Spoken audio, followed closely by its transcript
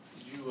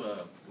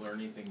learn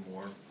anything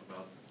more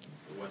about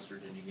the West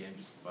Virginia game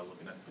just by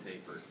looking at the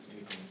tape or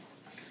anything?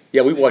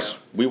 Yeah, we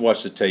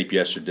watched the tape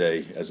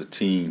yesterday as a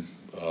team.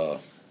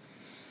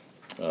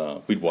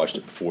 We'd watched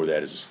it before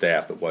that as a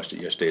staff, but watched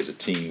it yesterday as a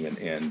team,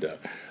 and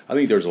I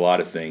think there's a lot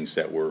of things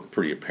that were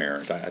pretty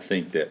apparent. I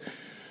think that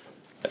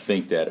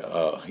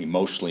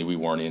emotionally we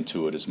weren't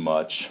into it as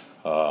much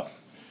for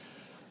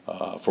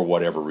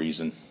whatever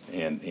reason,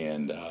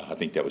 and I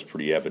think that was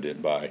pretty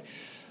evident by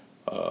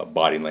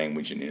body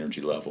language and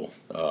energy level.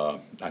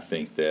 I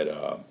think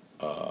that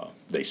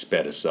they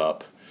sped us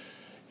up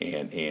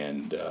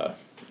and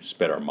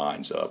sped our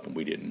minds up, and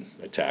we didn't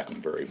attack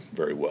them very,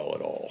 very well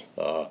at all.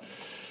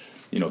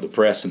 The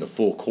press in the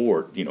full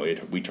court,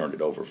 we turned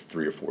it over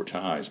 3 or 4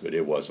 times, but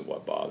it wasn't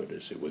what bothered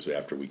us. It was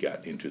after we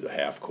got into the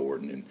half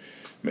court and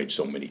made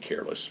so many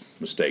careless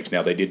mistakes.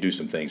 Now, they did do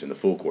some things in the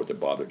full court that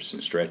bothered us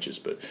in stretches,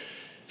 but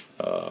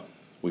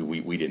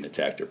we didn't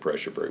attack their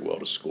pressure very well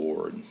to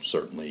score, and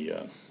certainly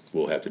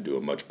we'll have to do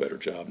a much better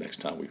job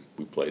next time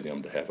we play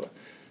them to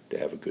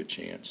have a good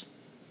chance.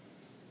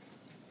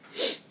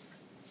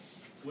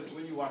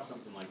 When you watch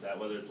something like that,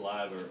 whether it's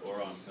live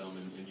or on film,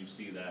 and you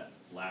see that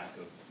lack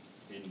of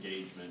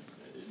engagement,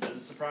 does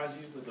it surprise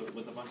you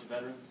with a bunch of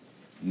veterans?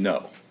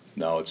 No,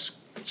 it's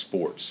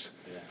sports.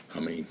 Yeah. I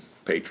mean,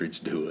 Patriots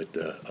do it.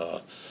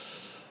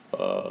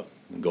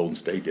 Golden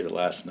State did it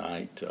last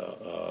night.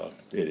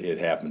 It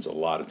happens a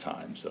lot of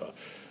times,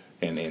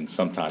 and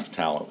sometimes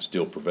talent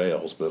still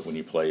prevails. But when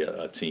you play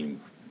a team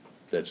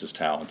that's as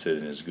talented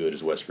and as good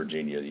as West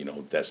Virginia,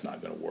 that's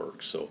not going to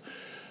work. So.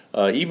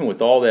 Even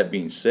with all that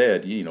being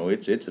said,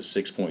 it's a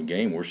 6-point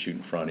game. We're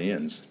shooting front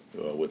ends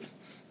with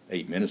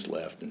 8 minutes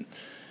left,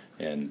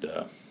 and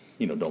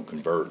don't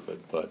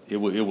convert. But it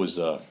was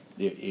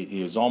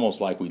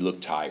almost like we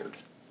looked tired.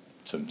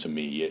 To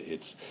me,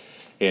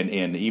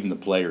 and even the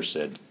players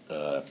said,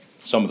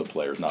 some of the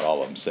players, not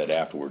all of them, said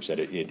afterwards that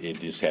it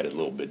just had a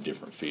little bit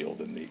different feel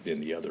than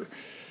the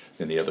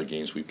other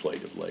games we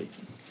played of late.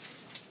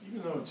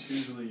 Even though it's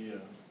usually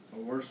a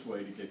worse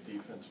way to get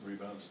defensive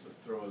rebounds to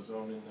throw a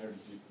zone in there,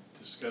 did you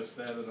discuss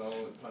that at all?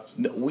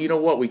 No, you know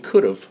what, we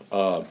could have.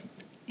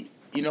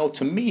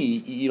 To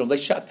me, they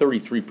shot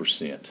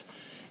 33%,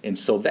 and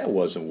so that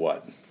wasn't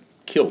what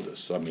killed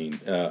us. I mean,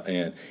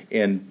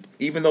 and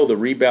even though the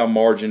rebound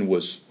margin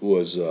was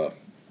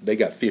they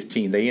got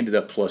 15, they ended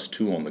up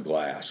 +2 on the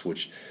glass,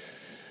 which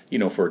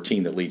for a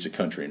team that leads the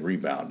country in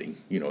rebounding,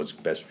 is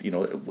best. It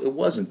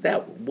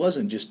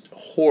wasn't just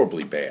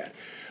horribly bad.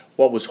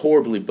 What was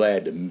horribly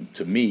bad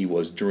to me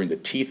was during the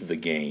teeth of the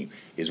game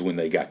is when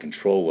they got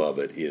control of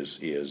it.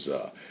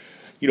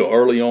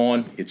 Early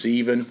on it's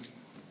even,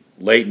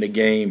 late in the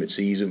game it's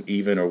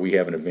even or we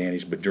have an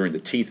advantage. But during the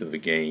teeth of the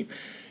game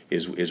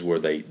is where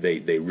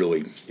they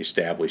really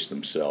established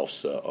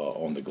themselves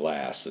on the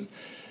glass.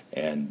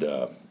 And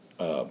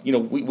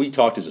we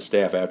talked as a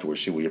staff afterwards.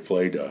 Should we have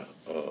played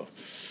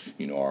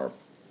our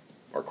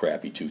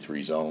crappy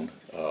 2-3 zone?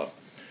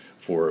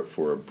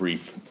 For a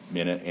brief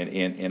minute,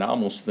 and I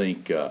almost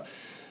think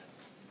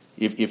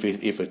if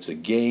it's a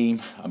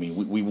game, I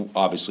mean, we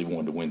obviously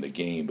wanted to win the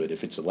game, but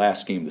if it's the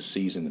last game of the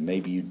season, then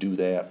maybe you do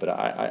that. But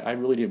I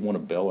really didn't want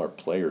to bail our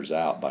players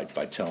out by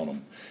telling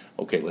them,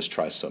 okay, let's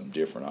try something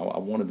different. I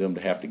wanted them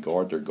to have to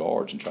guard their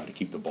guards and try to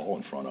keep the ball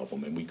in front of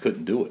them, and we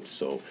couldn't do it.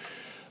 So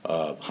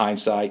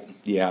hindsight,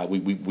 yeah,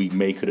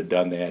 we could have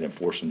done that and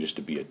forced them just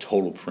to be a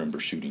total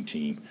perimeter shooting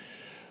team.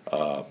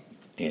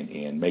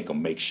 And make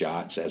them make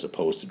shots as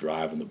opposed to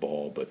driving the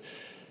ball. But,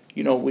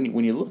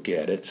 when you look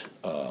at it,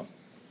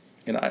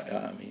 and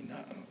I mean,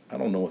 I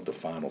don't know what the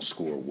final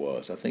score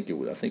was. I think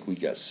we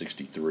got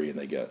 63 and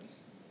they get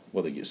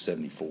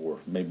 74.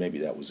 Maybe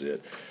that was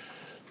it.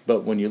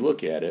 But when you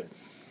look at it,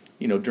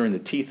 during the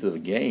teeth of the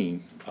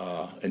game,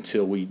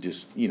 until we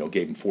just,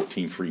 gave them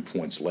 14 free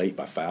points late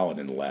by fouling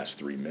in the last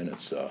 3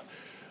 minutes,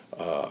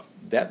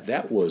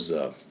 that was,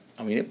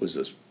 it was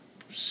a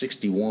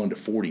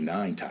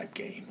 61-49 type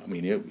game. I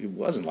mean, it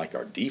wasn't like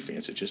our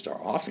defense. It's just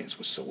our offense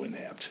was so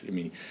inept. I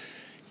mean,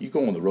 you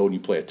go on the road and you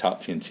play a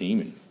top 10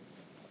 team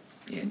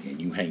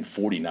and you hang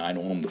 49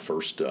 on them the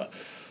first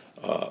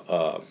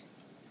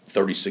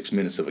 36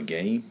 minutes of a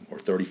game or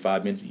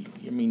 35 minutes.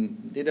 I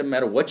mean, it doesn't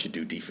matter what you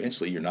do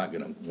defensively. You're not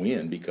going to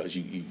win because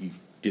you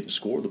didn't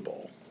score the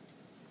ball.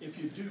 If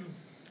you do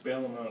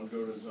bail them out and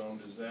go to zone,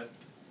 does that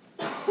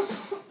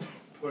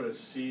put a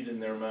seed in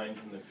their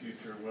minds in the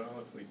future? Well,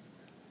 if we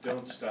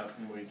don't stop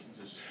them, we can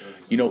just go to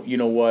zone. You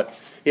know what?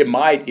 It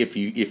might if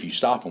you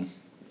stop them.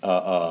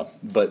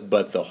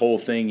 But the whole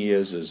thing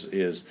is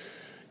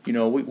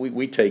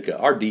we take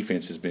our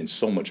defense has been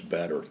so much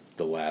better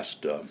the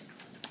last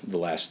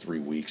 3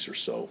 weeks or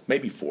so,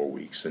 maybe 4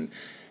 weeks, and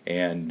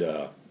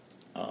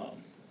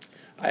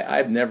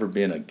I've never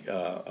been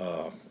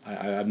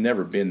I've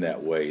never been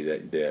that way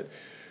that you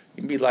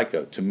can be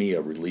like to me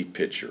a relief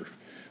pitcher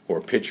or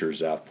a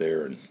pitcher's out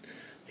there and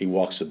he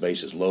walks the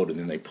bases loaded and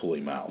then they pull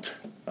him out.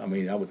 I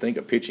mean, I would think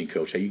a pitching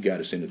coach, hey, you got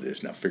us into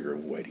this, now figure a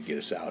way to get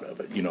us out of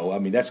it. I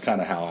mean, that's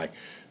kind of how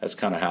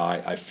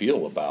I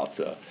feel about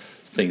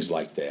things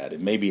like that.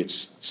 And maybe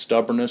it's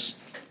stubbornness,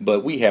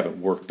 but we haven't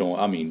worked on.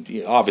 I mean,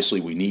 yeah, obviously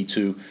we need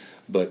to,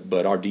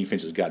 but our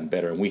defense has gotten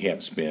better, and we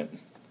haven't spent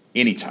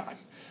any time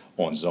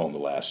on zone the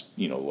last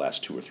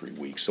 2 or 3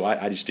 weeks. So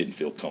I just didn't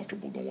feel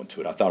comfortable going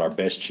to it. I thought our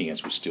best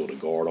chance was still to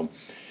guard them,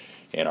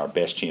 and our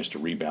best chance to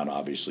rebound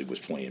obviously was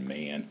playing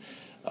man,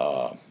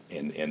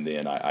 and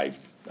then I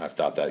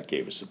thought that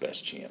gave us the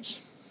best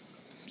chance.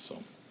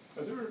 So.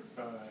 Are there,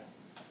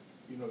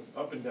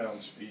 up and down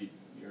speed,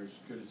 you're as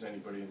good as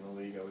anybody in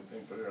the league, I would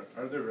think, but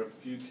are there a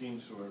few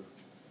teams who are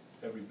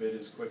every bit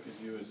as quick as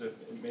you, as if,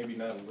 maybe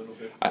not a little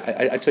bit?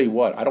 I tell you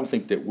what, I don't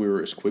think that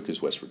we're as quick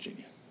as West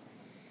Virginia.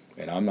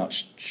 And I'm not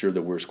sure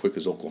that we're as quick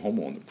as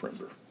Oklahoma on the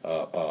perimeter.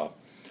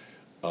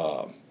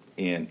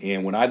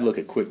 And when I look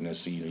at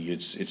quickness,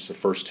 it's the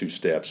first 2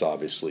 steps,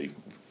 obviously,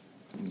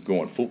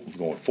 going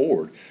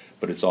forward,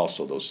 but it's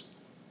also those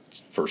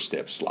first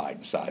steps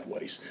sliding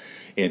sideways.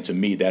 And to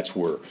me, that's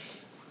where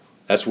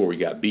we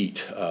got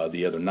beat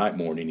the other night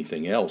more than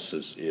anything else.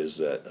 Is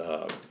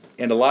that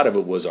and a lot of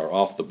it was our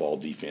off the ball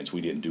defense.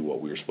 We didn't do what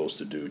we were supposed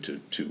to do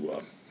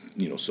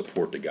to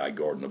support the guy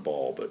guarding the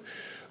ball,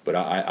 but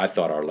I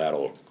thought our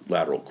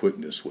lateral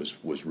quickness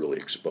was really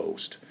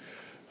exposed,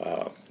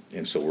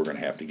 and so we're going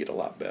to have to get a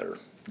lot better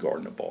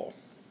guarding the ball.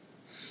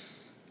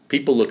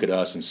 People look at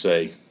us and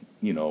say,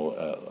 I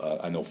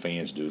know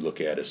fans do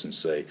look at us and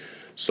say,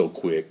 so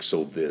quick,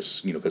 so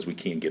this, because we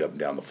can't get up and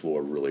down the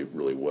floor really,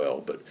 really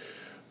well.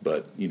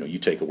 But you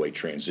take away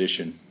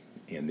transition,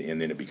 and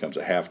then it becomes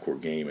a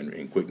half-court game,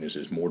 and quickness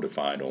is more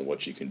defined on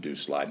what you can do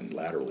sliding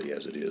laterally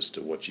as it is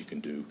to what you can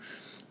do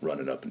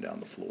running up and down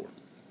the floor.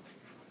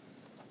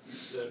 You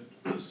said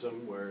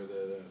somewhere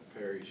that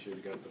Perry should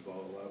have got the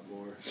ball a lot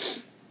more.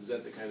 Is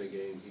that the kind of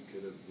game he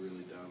could have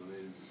really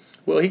dominated?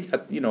 Well, he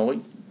got,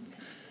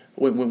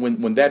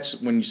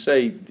 when you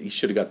say he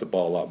should have got the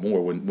ball a lot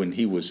more,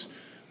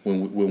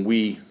 when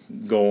we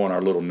go on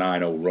our little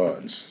 9-0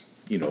 runs,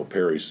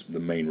 Perry's the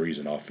main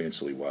reason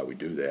offensively why we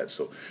do that.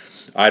 So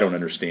I don't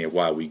understand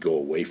why we go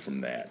away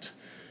from that.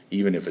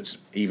 Even if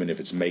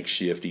it's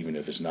makeshift, even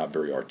if it's not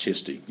very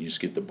artistic, you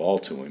just get the ball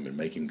to him and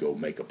make him go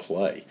make a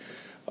play.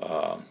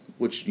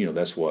 Which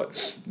that's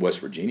what West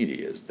Virginia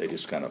is. They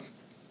just kind of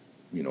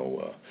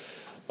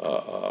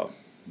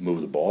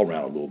move the ball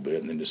around a little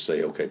bit and then just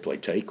say, okay, play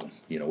take them.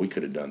 We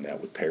could have done that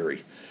with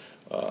Perry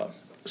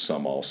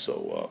some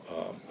also,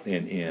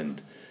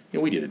 and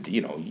we did it.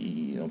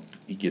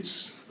 He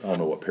gets, I don't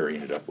know what Perry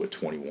ended up with,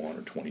 21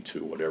 or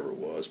 22, whatever it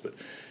was, but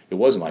it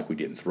wasn't like we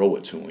didn't throw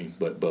it to him.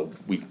 But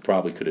we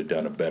probably could have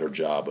done a better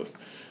job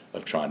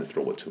of trying to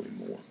throw it to him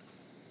more.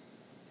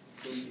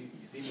 So you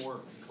seem more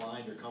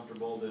inclined or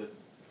comfortable to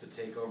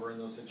take over in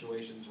those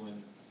situations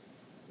when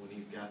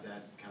he's got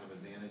that kind of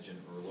advantage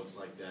or looks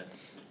like that?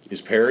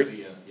 Is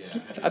Perry? Yeah.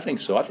 I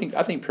think so. I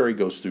think Perry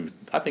goes through.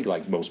 I think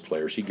like most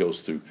players, he goes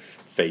through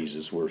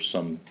phases where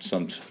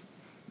sometimes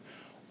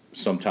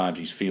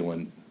he's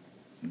feeling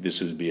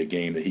this would be a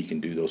game that he can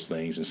do those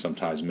things, and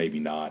sometimes maybe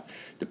not,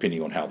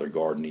 depending on how they're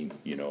guarding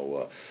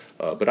him.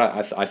 But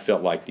I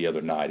felt like the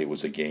other night it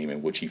was a game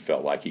in which he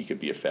felt like he could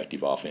be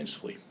effective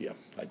offensively. Yeah,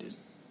 I did.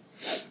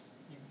 You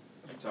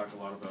talked a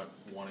lot about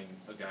wanting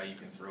a guy you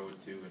can throw it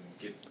to and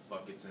get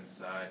buckets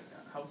inside.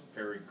 How's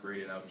Perry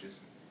graded out just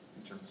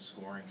in terms of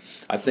scoring?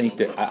 I think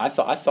that I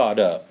thought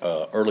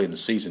early in the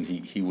season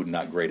he would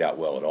not grade out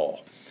well at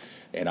all,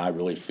 and I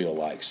really feel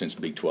like since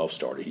Big 12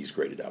 started, he's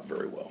graded out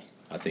very well.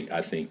 I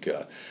think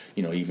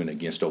even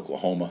against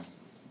Oklahoma,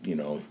 he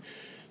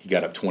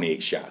got up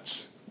 28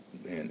 shots,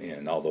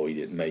 and although he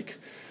didn't make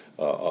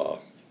an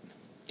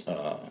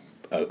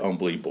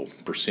unbelievable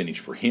percentage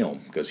for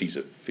him because he's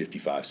a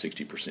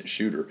 55-60%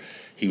 shooter,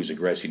 he was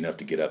aggressive enough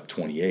to get up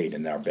 28,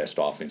 and our best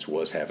offense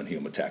was having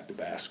him attack the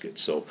basket.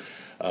 So,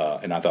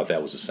 and I thought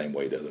that was the same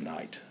way the other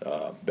night.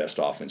 Best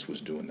offense was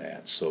doing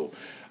that. So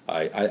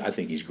I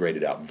think he's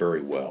graded out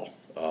very well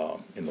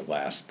in the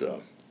last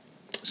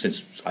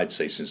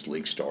since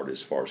league started,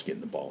 as far as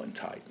getting the ball in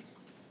tight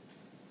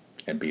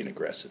and being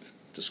aggressive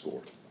to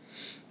score.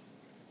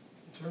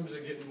 In terms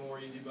of getting more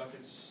easy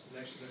buckets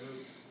next to the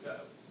hoop,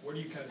 where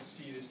do you kind of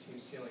see this team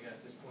ceiling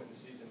at this point in the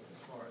season as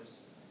far as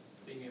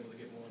being able to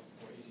get more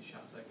easy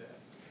shots like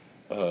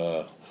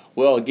that?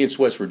 Well, against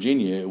West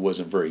Virginia, it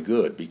wasn't very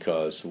good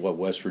because what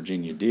West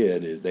Virginia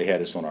did is they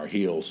had us on our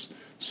heels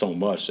so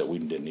much that we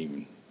didn't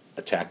even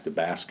attack the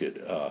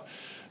basket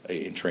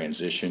in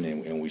transition,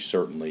 and we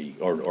certainly,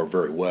 or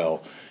very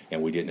well,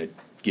 and we didn't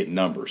get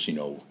numbers.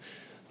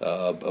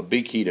 A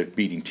big key to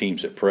beating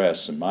teams that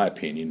press, in my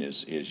opinion,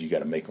 is you got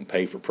to make them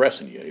pay for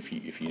pressing you. If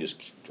you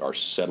just are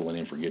settling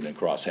in for getting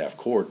across half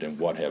court, then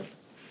what have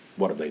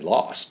they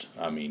lost?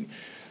 I mean,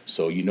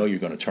 so you're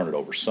going to turn it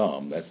over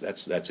some.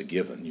 That's a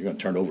given. You're going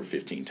to turn it over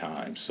 15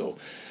 times. So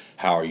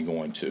how are you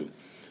going to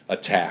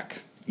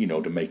attack?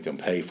 To make them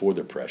pay for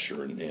their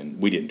pressure, and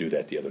we didn't do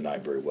that the other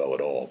night very well at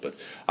all. But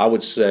I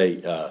would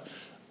say,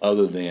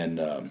 other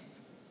than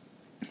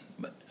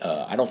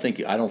I don't think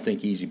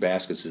easy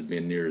baskets have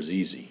been near as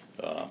easy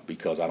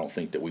because I don't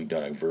think that we've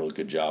done a really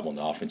good job on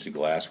the offensive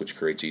glass, which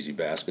creates easy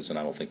baskets, and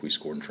I don't think we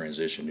scored in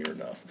transition near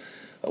enough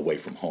away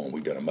from home.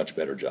 We've done a much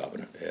better job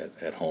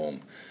at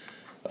home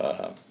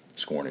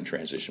scoring in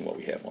transition what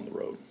we have on the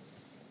road.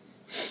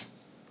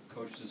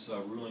 Coach, this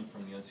ruling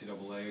from the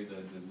NCAA,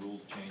 the rule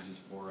changes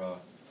for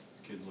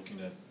kids looking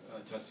to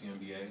test the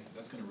NBA,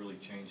 that's going to really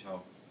change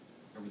how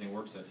everything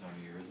works that time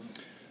of year, isn't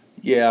it?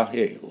 Yeah,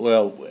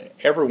 well,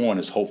 everyone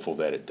is hopeful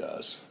that it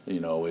does.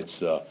 You know, it's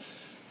going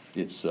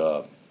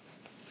to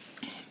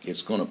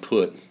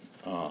put.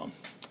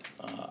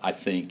 I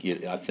think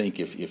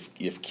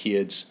if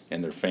kids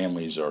and their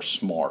families are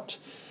smart,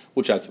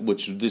 which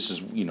this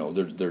is, you know,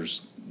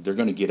 they're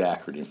going to get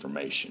accurate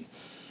information.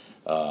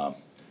 And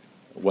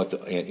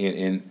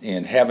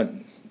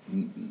haven't,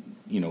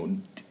 you know,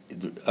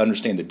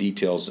 understand the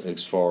details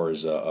as far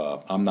as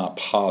I'm not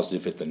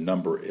positive if the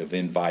number of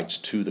invites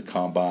to the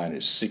combine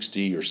is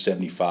 60 or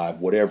 75,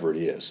 whatever it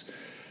is.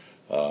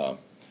 You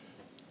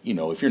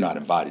know, if you're not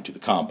invited to the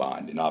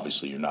combine, then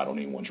obviously you're not on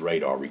anyone's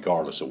radar,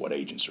 regardless of what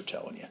agents are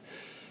telling you,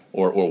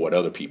 or what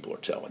other people are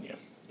telling you.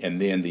 And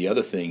then the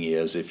other thing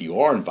is, if you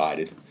are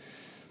invited,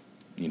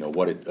 you know,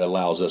 what it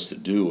allows us to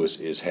do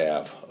is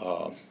have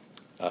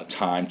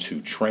time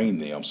to train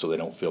them, so they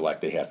don't feel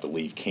like they have to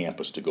leave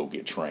campus to go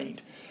get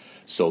trained.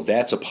 So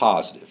that's a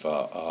positive.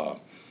 A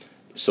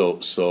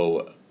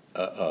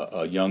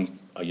young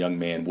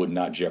man would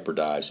not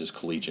jeopardize his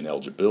collegiate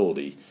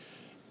eligibility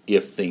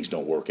if things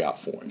don't work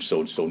out for him.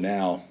 So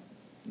now,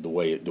 the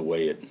way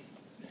it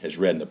has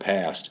read in the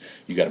past,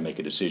 you got to make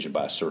a decision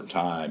by a certain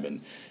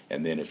time,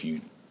 and then if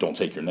you don't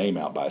take your name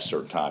out by a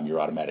certain time,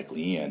 you're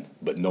automatically in.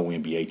 But no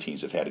NBA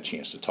teams have had a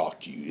chance to talk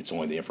to you. It's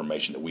only the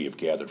information that we have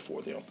gathered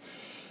for them.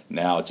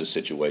 Now it's a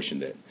situation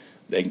that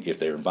if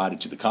they're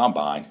invited to the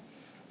combine,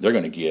 they're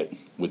going to get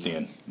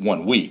within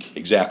 1 week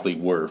exactly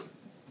where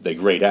they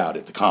grade out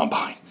at the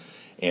combine.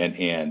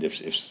 And if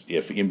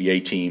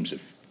NBA teams,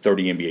 if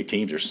 30 NBA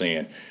teams are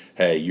saying,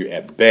 hey, you're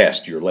at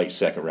best you're a late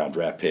second round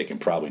draft pick and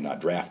probably not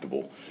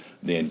draftable,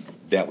 then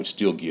that would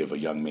still give a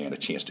young man a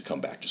chance to come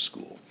back to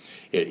school.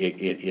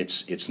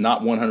 It's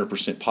not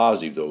 100%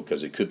 positive, though,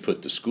 because it could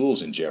put the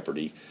schools in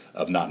jeopardy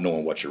of not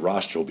knowing what your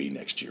roster will be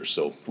next year.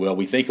 So, well,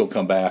 we think he'll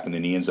come back, and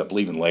then he ends up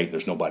leaving late.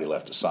 There's nobody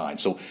left to sign.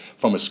 So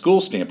from a school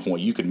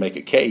standpoint, you could make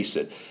a case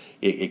that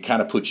it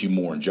kind of puts you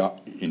more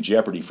in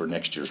jeopardy for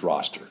next year's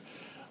roster.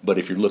 But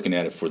if you're looking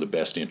at it for the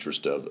best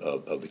interest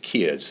of the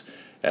kids,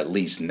 at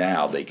least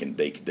now they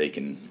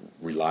can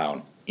rely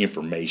on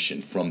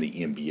information from the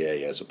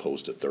NBA as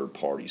opposed to third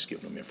parties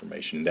giving them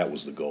information. And that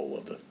was the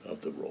goal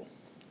of the rule.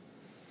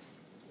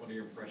 What are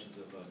your impressions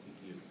of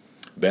TCU?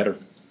 Better.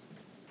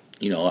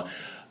 You know,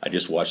 I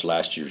just watched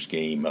last year's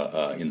game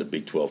in the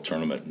Big 12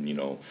 tournament, and, you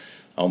know,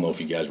 I don't know if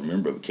you guys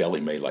remember, but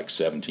Kelly made like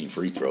 17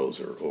 free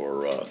throws,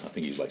 or I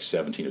think he was like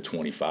 17 to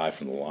 25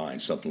 from the line,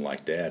 something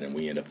like that, and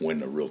we ended up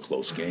winning a real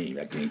close game.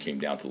 That game came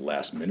down to the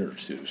last minute or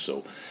two.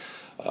 So,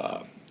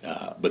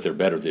 but they're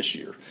better this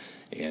year,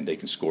 and they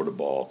can score the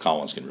ball.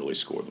 Collins can really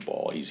score the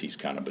ball. He's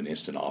kind of an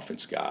instant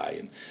offense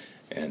guy,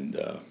 and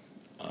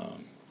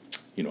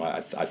you know,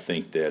 I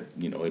think that,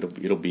 you know,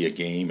 it'll be a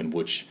game in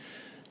which,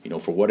 you know,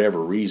 for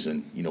whatever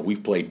reason, you know,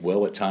 we've played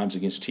well at times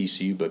against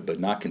TCU, but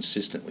not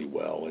consistently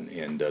well,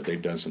 and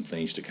they've done some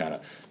things to kind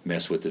of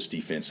mess with us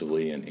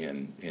defensively,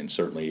 and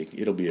certainly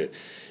it'll be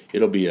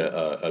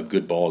a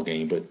good ball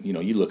game. But, you know,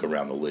 you look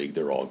around the league,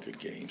 they're all good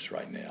games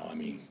right now. I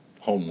mean,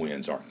 home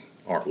wins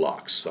aren't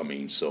locks. I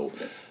mean, so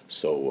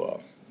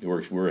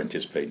we're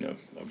anticipating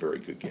a very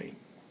good game.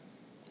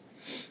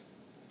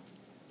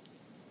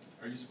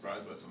 Are you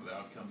surprised by some of the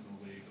outcomes in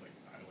the league? Like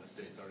Iowa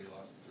State's already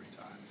lost 3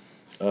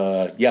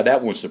 times. Yeah,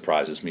 that one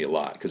surprises me a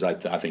lot, because I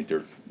think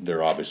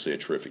they're obviously a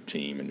terrific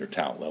team and their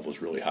talent level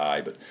is really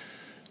high. But,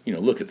 you know,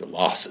 look at the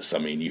losses. I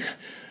mean, you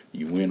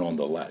win on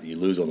you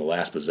lose on the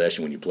last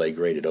possession when you play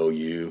great at OU.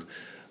 You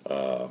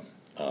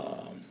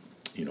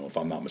know, if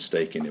I'm not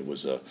mistaken, it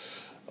was you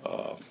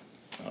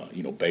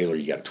know, Baylor.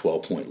 You got a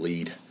 12-point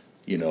lead,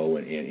 you know,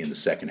 in the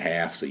second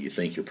half, so you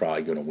think you're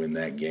probably going to win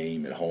that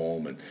game at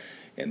home,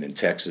 and then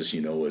Texas,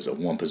 you know, is a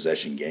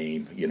one-possession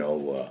game, you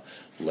know,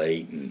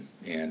 late, and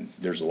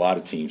there's a lot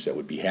of teams that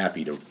would be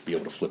happy to be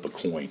able to flip a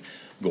coin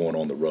going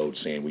on the road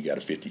saying we got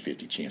a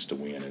 50-50 chance to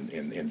win,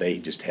 and they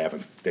just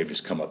haven't. They've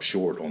just come up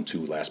short on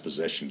 2 last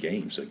possession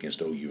games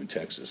against OU and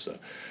Texas.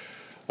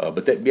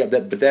 But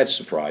that's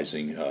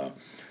surprising.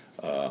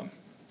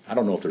 I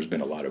don't know if there's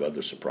been a lot of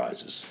other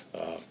surprises.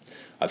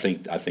 I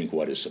think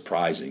what is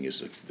surprising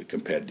is the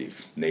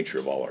competitive nature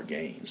of all our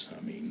games.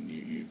 I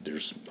mean,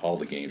 there's all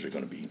the games are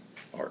going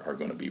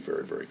to be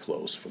very, very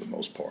close for the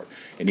most part.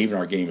 And even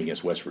our game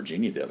against West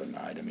Virginia the other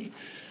night, I mean,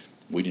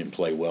 we didn't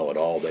play well at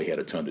all. They had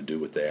a ton to do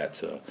with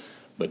that.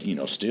 But, you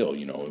know, still,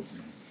 you know,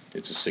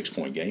 it's a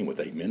 6-point game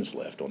with 8 minutes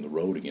left on the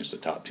road against a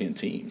top 10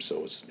 team.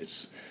 So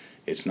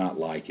it's not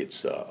like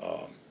it's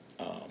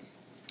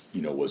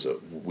you know,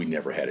 we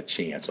never had a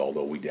chance,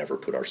 although we never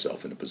put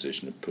ourselves in a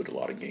position to put a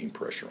lot of game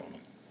pressure on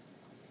them.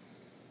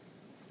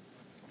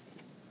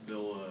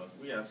 Bill,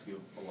 we we asked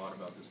you a lot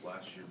about this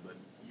last year, but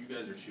you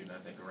guys are shooting, I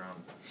think,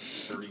 around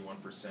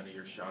 31% of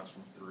your shots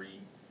from three,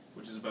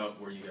 which is about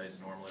where you guys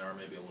normally are,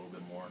 maybe a little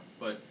bit more.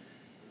 But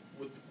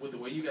with the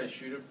way you guys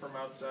shoot it from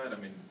outside, I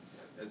mean,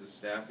 as a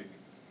staff, have you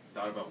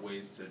thought about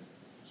ways to,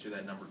 should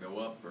that number go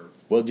up, or?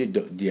 Well,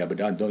 yeah, but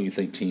don't you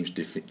think teams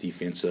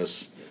defense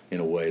us in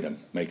a way to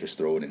make us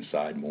throw it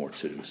inside more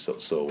too?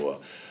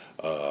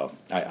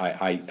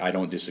 I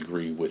don't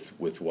disagree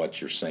with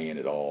what you're saying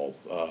at all,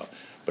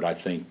 but I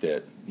think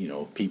that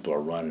people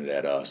are running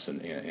at us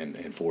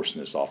and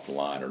forcing us off the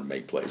line or to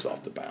make plays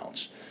off the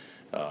bounce.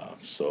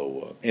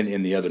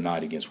 And the other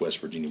night against West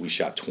Virginia, we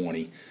shot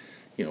 20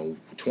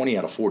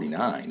 out of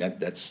 49.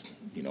 That's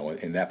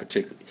in that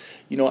particular.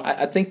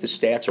 I think the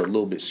stats are a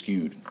little bit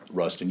skewed,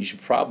 Rustin. You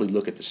should probably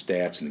look at the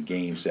stats in the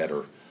games that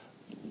are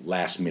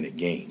last-minute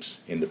games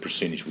in the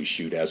percentage we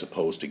shoot, as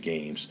opposed to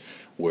games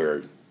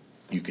where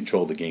you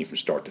control the game from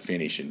start to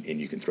finish and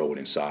you can throw it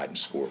inside and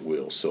score at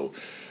will. So,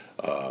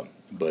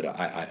 but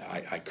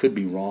I could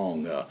be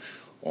wrong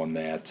on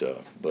that.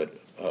 But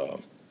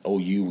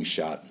OU, we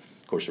shot.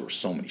 Of course, there were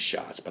so many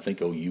shots. But I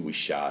think OU, we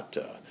shot.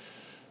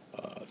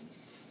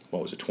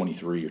 What was it,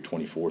 23 or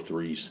 24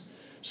 threes,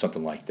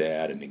 something like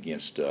that. And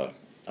against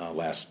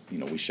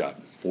we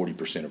shot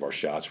 40% of our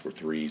shots were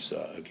threes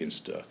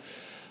against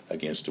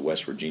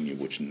West Virginia,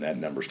 which that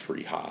number's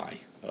pretty high.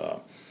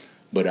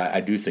 But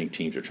I do think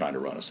teams are trying to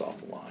run us off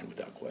the line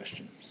without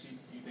question. So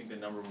you think the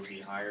number would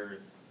be higher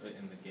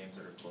in the games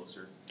that are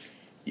closer?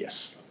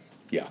 Yes.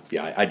 Yeah,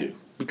 I do.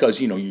 Because,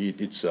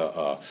 it's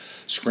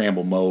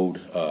scramble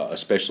mode,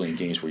 especially in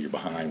games where you're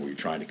behind, where you're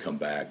trying to come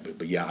back.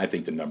 But yeah, I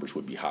think the numbers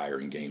would be higher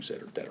in games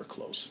that are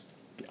close.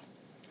 Yeah.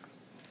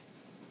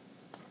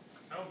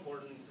 How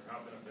important or how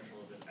beneficial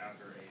is it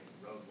after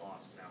a road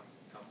loss now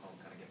come home,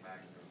 kind of get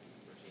back into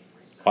routine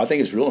reset? I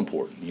think it's real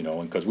important,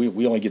 because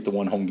we only get the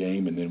one home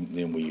game, and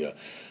then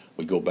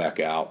we go back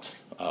out.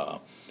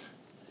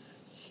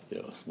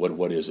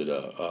 What is it?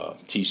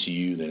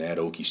 TCU, then at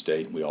Okie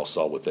State, and we all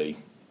saw what they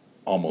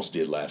almost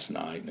did last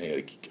night. And they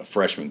had a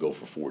freshman go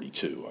for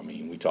 42. I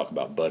mean, we talk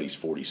about Buddy's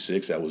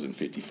 46. That was in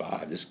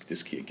 55.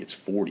 This kid gets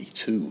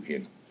 42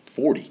 in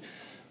 40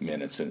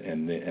 minutes,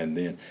 and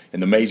the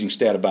amazing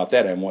stat about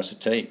that, I haven't watched the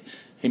tape.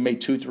 He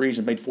made 2 threes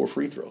and made 4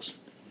 free throws.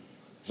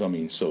 So I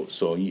mean,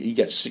 so you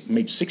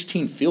made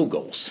 16 field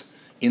goals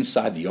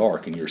inside the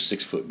arc, and you're a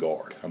 6-foot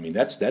guard. I mean,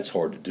 that's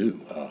hard to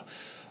do.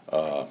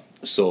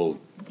 So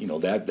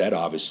that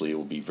obviously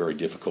will be very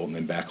difficult. And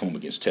then back home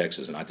against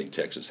Texas, and I think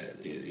Texas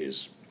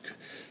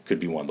could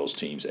be one of those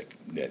teams that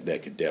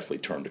could definitely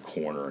turn the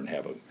corner and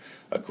have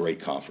a great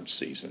conference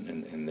season.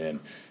 And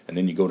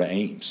then you go to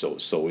Ames.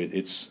 So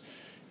it's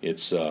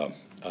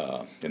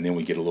and then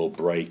we get a little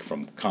break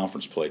from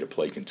conference play to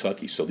play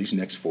Kentucky. So these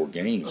next 4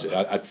 games,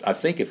 I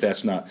think if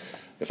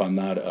I'm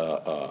not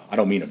I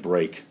don't mean a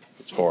break.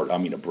 I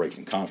mean a break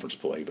from conference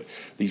play, but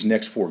these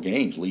next 4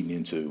 games leading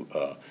into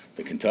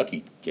the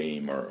Kentucky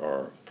game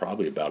are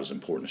probably about as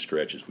important a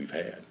stretch as we've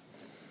had.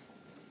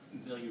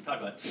 Bill, you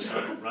talked about teams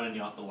running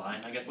you off the line.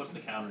 I guess what's the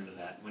counter to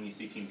that when you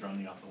see teams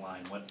running you off the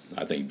line?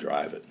 I think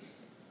drive it.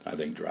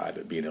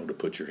 Being able to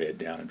put your head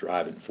down and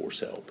drive it and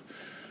force help.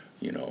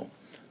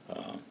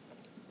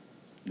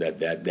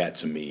 That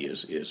to me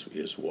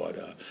is what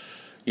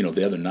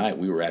the other night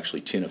we were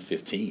actually 10 of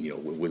 15.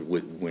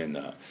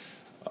 When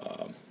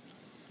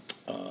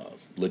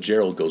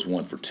LeGerald goes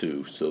 1 for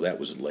 2, so that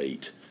was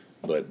late.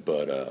 But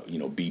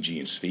BG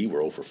and Svi were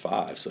 0 for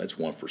 5, so that's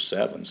 1 for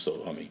 7.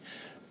 So I mean,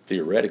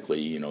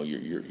 theoretically,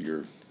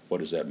 you're what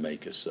does that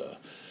make us?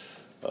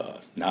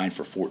 9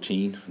 for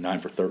 14, 9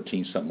 for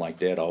 13, something like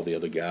that. All the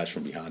other guys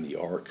from behind the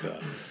arc.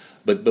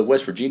 But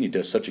West Virginia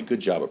does such a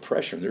good job of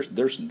pressuring.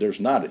 There's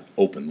not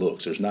open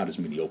looks. There's not as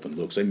many open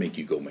looks. They make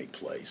you go make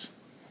plays.